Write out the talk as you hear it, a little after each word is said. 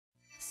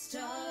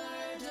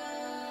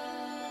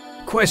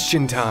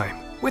Question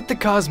time with the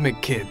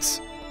Cosmic Kids.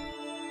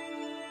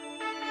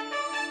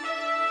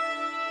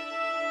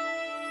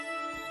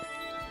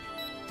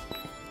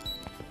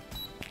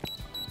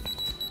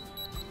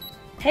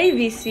 Hey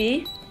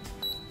VC,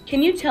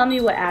 can you tell me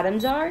what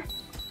atoms are?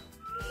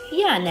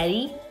 Yeah,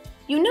 Neddy,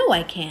 you know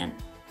I can,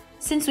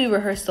 since we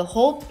rehearsed the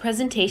whole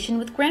presentation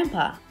with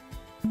Grandpa.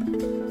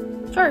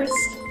 First,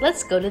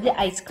 let's go to the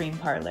ice cream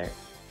parlor.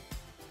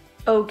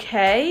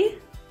 Okay.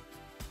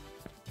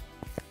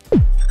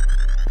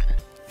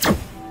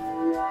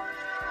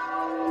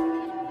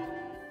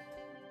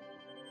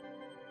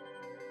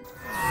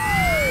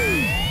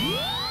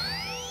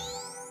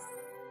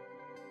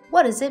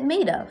 What is it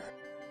made of?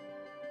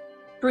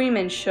 Cream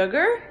and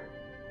sugar?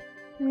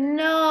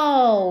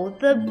 No,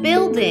 the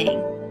building.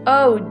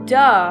 Oh,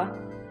 duh.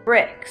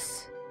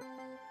 Bricks.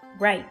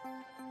 Right.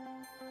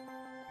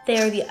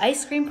 They are the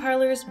ice cream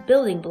parlor's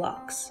building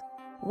blocks.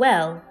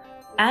 Well,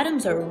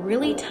 atoms are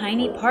really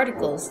tiny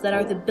particles that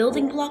are the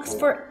building blocks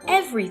for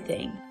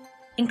everything,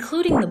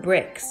 including the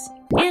bricks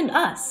and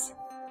us.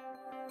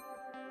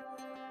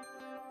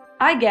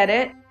 I get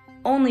it.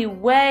 Only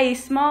way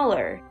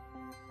smaller.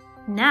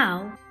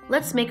 Now,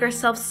 let's make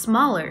ourselves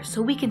smaller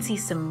so we can see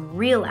some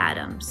real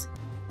atoms.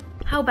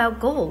 How about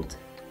gold?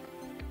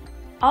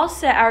 I'll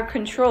set our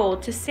control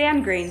to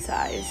sand grain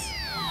size.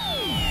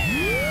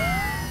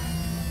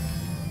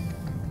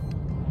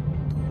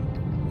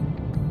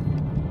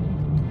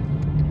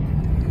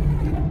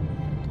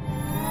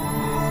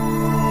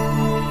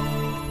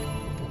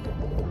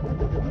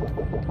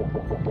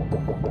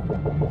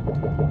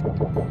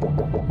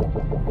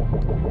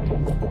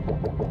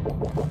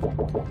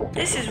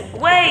 This is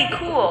way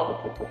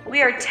cool!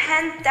 We are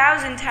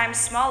 10,000 times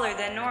smaller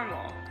than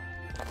normal.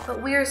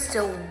 But we are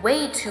still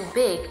way too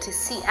big to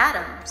see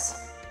atoms.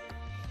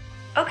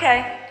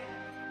 Okay,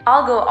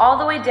 I'll go all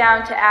the way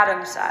down to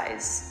atom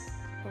size.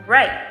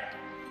 Right.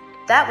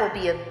 That will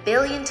be 1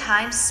 billion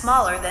times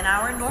smaller than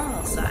our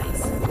normal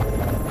size.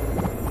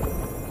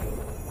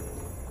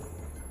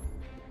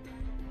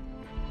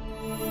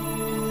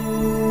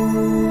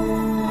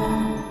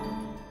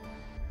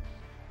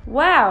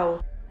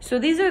 Wow, so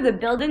these are the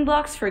building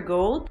blocks for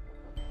gold?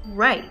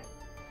 Right.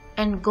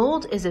 And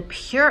gold is a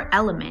pure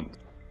element,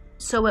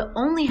 so it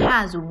only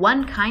has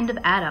one kind of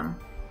atom.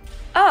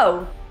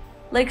 Oh,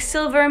 like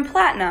silver and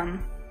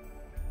platinum.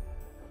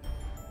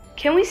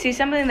 Can we see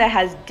something that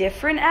has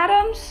different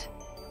atoms?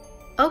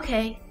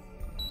 Okay.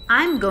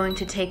 I'm going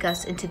to take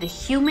us into the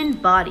human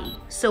body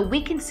so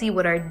we can see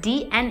what our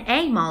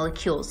DNA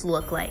molecules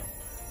look like.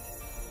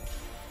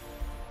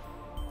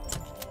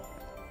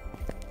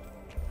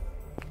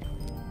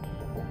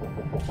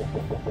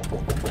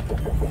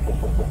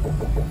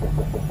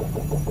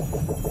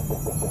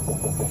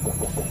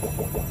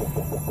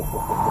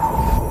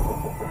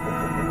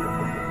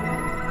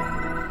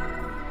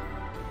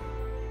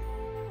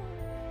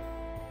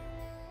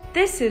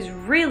 This is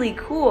really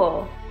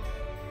cool.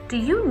 Do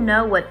you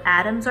know what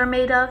atoms are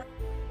made of?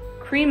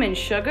 Cream and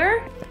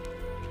sugar?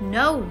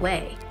 No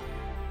way.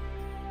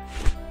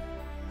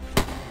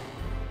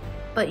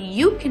 But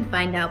you can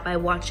find out by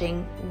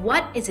watching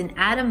What is an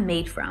Atom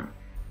Made From?